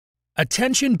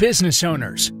Attention business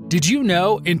owners, did you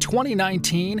know in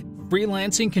 2019,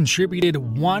 freelancing contributed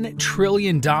 $1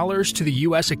 trillion to the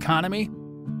U.S. economy?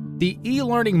 The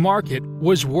e-learning market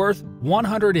was worth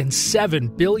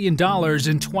 $107 billion in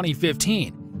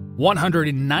 2015,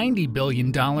 $190 billion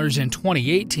in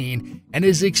 2018, and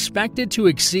is expected to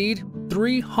exceed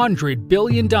 $300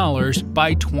 billion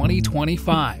by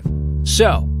 2025.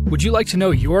 So, would you like to know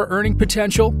your earning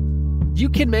potential? You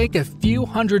can make a few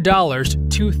 $100s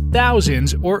to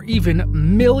thousands or even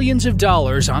millions of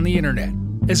dollars on the internet,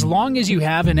 as long as you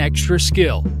have an extra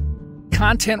skill.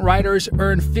 Content writers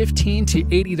earn $15 to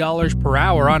 $80 per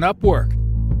hour on Upwork.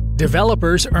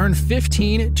 Developers earn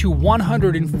 $15 to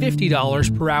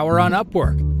 $150 per hour on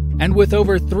Upwork. And with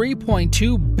over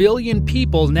 3.2 billion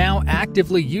people now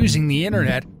actively using the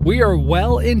internet, we are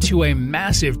well into a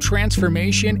massive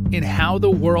transformation in how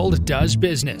the world does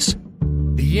business.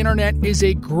 The internet is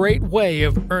a great way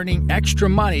of earning extra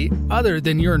money other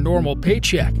than your normal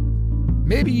paycheck.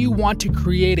 Maybe you want to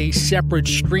create a separate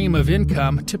stream of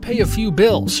income to pay a few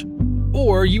bills,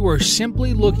 or you are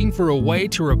simply looking for a way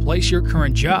to replace your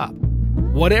current job.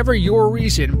 Whatever your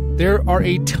reason, there are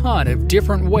a ton of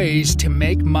different ways to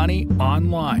make money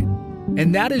online.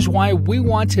 And that is why we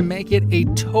want to make it a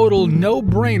total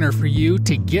no-brainer for you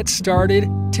to get started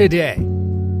today.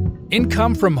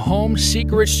 Income from Home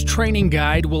Secrets Training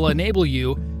Guide will enable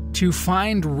you to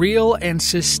find real and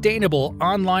sustainable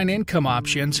online income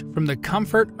options from the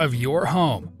comfort of your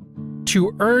home.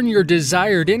 To earn your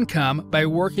desired income by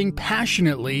working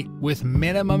passionately with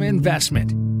minimum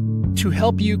investment. To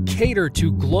help you cater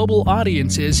to global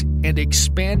audiences and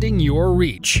expanding your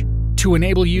reach. To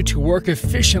enable you to work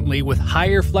efficiently with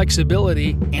higher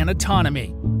flexibility and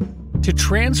autonomy. To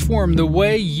transform the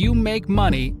way you make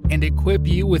money and equip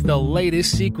you with the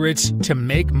latest secrets to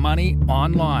make money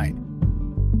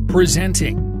online.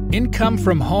 Presenting Income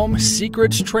from Home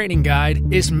Secrets Training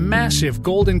Guide is massive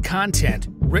golden content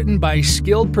written by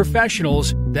skilled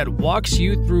professionals that walks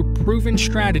you through proven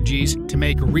strategies to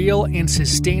make real and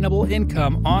sustainable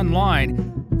income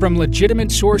online from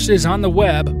legitimate sources on the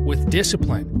web with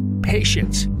discipline,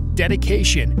 patience,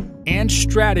 dedication, and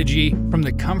strategy from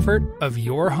the comfort of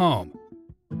your home.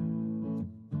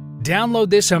 Download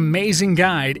this amazing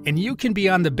guide and you can be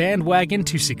on the bandwagon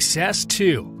to success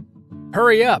too.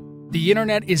 Hurry up! The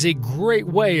internet is a great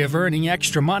way of earning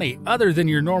extra money other than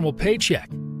your normal paycheck.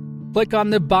 Click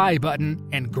on the buy button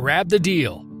and grab the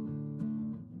deal.